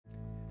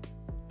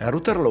A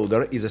router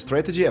loader is a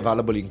strategy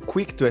available in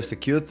Qwik to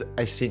execute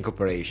async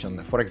operation,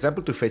 for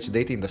example to fetch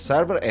data in the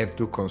server and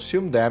to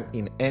consume them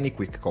in any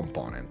Qwik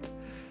component.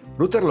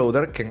 Router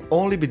loader can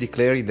only be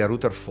declared in the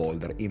router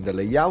folder, in the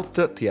layout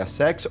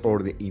tsx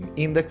or in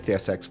index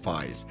tsx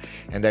files,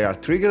 and they are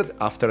triggered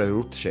after a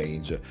route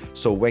change,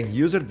 so when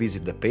users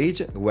visit the page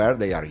where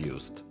they are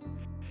used.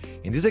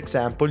 In this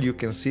example, you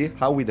can see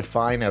how we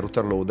define a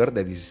router loader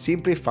that is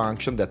simply a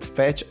function that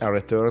fetch and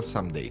returns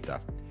some data.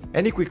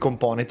 Any Qwik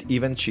component,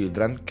 even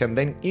children, can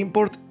then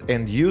import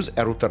and use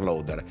a router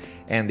loader,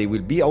 and they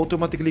will be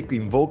automatically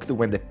invoked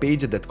when the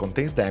page that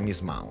contains them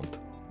is mounted.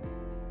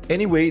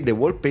 Anyway, the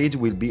whole page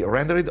will be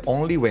rendered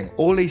only when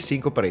all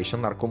async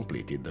operations are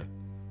completed.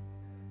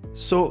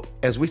 So,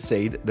 as we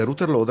said, the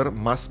router loader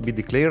must be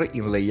declared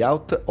in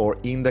layout or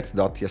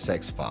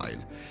index.tsx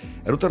file.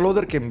 A router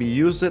loader can be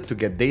used to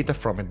get data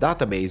from a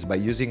database by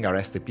using a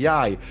REST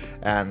API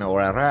or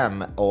a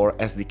RAM or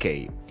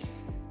SDK.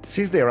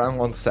 Since they run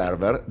on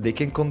server, they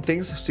can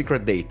contain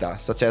secret data,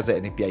 such as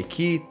an API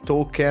key,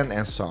 token,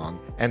 and so on,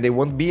 and they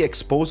won't be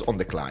exposed on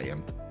the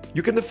client.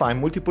 You can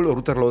define multiple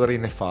router loaders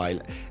in a file,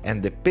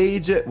 and the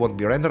page won't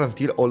be rendered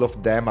until all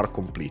of them are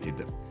completed.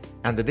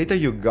 And the data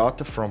you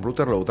got from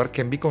router loader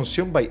can be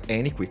consumed by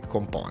any Qwik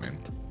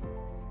component.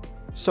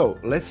 So,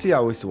 let's see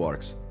how it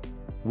works.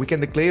 We can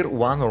declare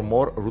one or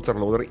more router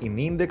loader in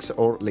index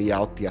or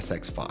layout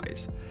tsx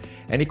files.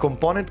 Any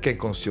component can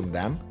consume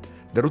them.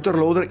 The router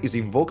loader is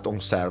invoked on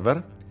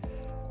server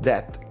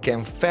that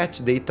can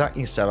fetch data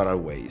in several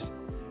ways,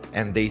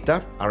 and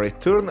data are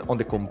returned on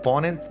the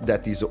component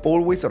that is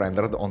always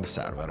rendered on the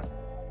server.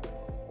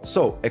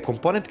 So, a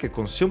component can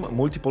consume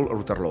multiple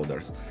router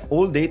loaders.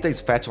 All data is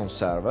fetched on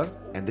server,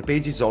 and the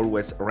page is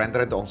always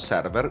rendered on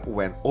server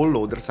when all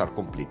loaders are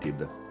completed.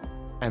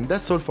 And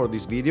that's all for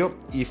this video.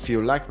 If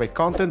you like my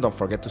content, don't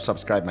forget to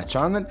subscribe my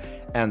channel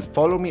and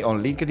follow me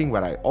on LinkedIn,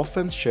 where I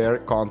often share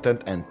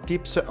content and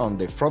tips on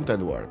the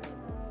front-end world.